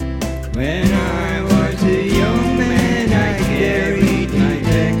When I was a young man, I carried my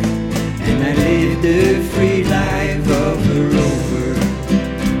deck, and I lived the free life of a rover.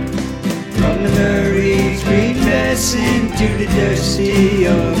 From the Murray's green basin to the dusty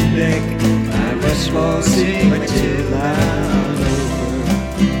old Beck, I was waltzing Mathilda all over.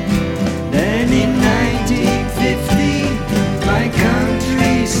 Then in 1915, my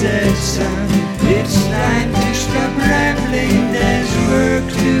country said, son, it's time to stop rambling, there's work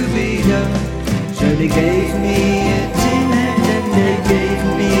to be done. So they gave me a tin hat and they gave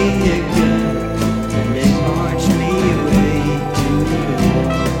me a gun, and they marched me away to the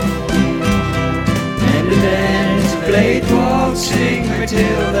war. And the band played Waltsing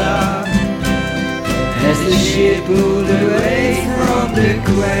Mathilda as the ship pulled away from the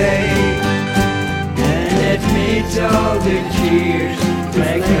quay. And amid all the cheers,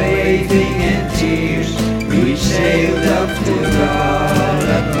 flag waving and tears, we sailed up to Bogle.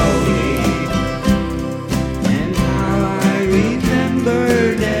 And how I remember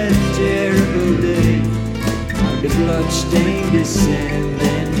that terrible day, how the blood stained the sand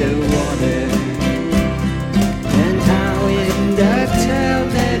and the water, and how in that town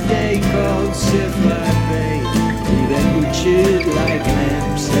that they called Silver Bay, we were butchered like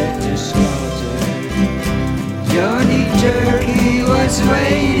lambs at the slaughter. Johnny Turkey was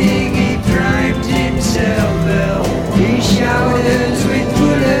waiting, he primed himself well, he showered us with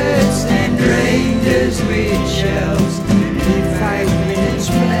bullets and rained us with shells. And in 5 minutes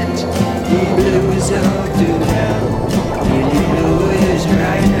flat, he blew us all to hell, and he blew us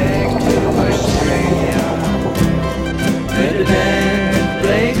right back to Australia. And the band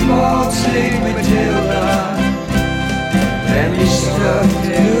played Waltzing Mathilda, and we struck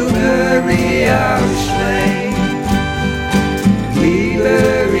to bury our slain. We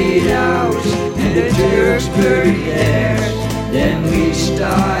buried ours, and the Turks buried theirs, then we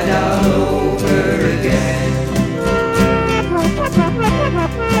start all over again.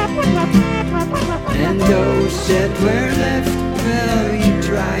 And those that were left, well, we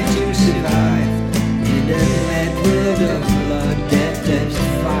tried to survive in the mad world of blood, death and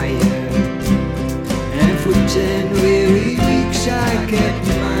fire. And for 10 weary weeks I kept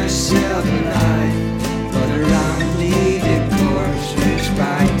myself alive, but around me the corpse was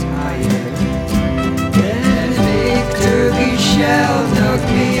quite higher. Then a big Turkey shell knocked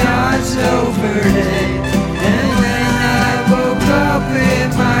me odds over dead, and when I woke up in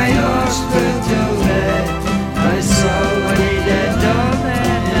my hospital bed, I saw what it had done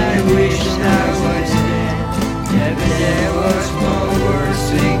and I wished I was dead. Yeah, but there was more worse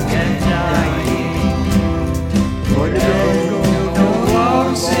thing than dying, for the bed no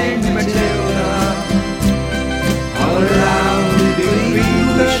Waltzing Mathilda, all around the green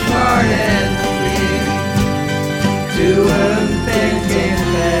bush garden, to unpainted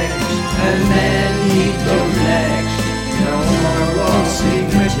legs, and then he goes next. No more Waltzing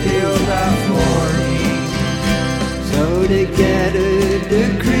Mathilda for me. So they gathered the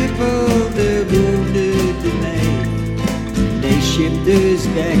crippled, the wounded, the maimed, they shipped us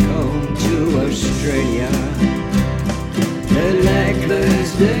back home to Australia. The legless,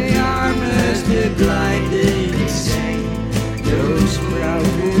 the armless, the blind, the insane, those proud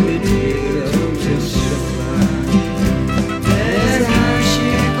wounded heroes of suffer. As our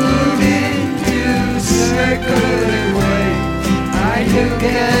ship moved into circle away, I look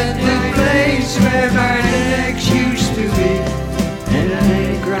at the place where my legs used to be, and I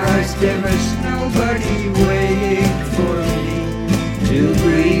think, Christ, there was nobody waiting for me to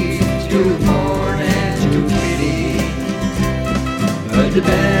breathe, to mourn and to pity. But the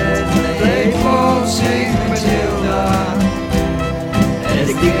band played Waltzing Mathilda as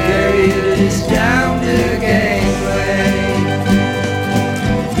they carried us down the gangway.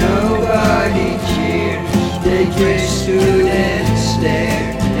 Nobody cheered, they just stood and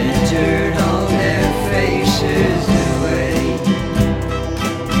stared and turned all their faces away.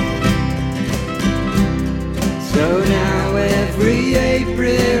 So now every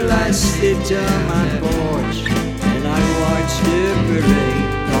April I sit on my porch and I watch the parade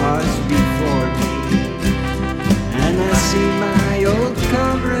pass before me, and I see my old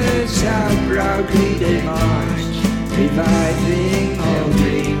comrades, how proudly they march, reviving all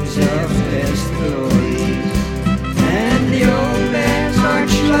dreams of past glories. And the old men march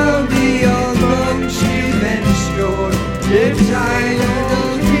slowly, all lordship and store, the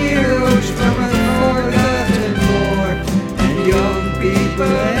titled heroes from a forgotten war. And young people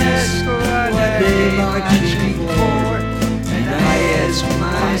ask what they marching for, and I ask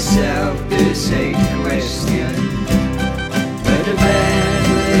myself the same question. But the band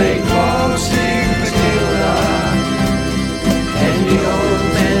played Waltzing Mathilda, and the old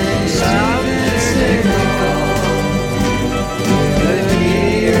men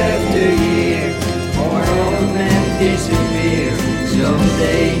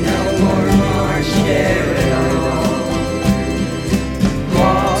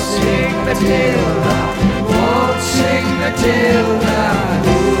Mathilda, waltzing Mathilda.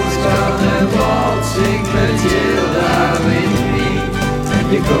 Who's gonna waltzing Mathilda with me? And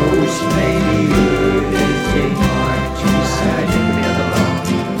you go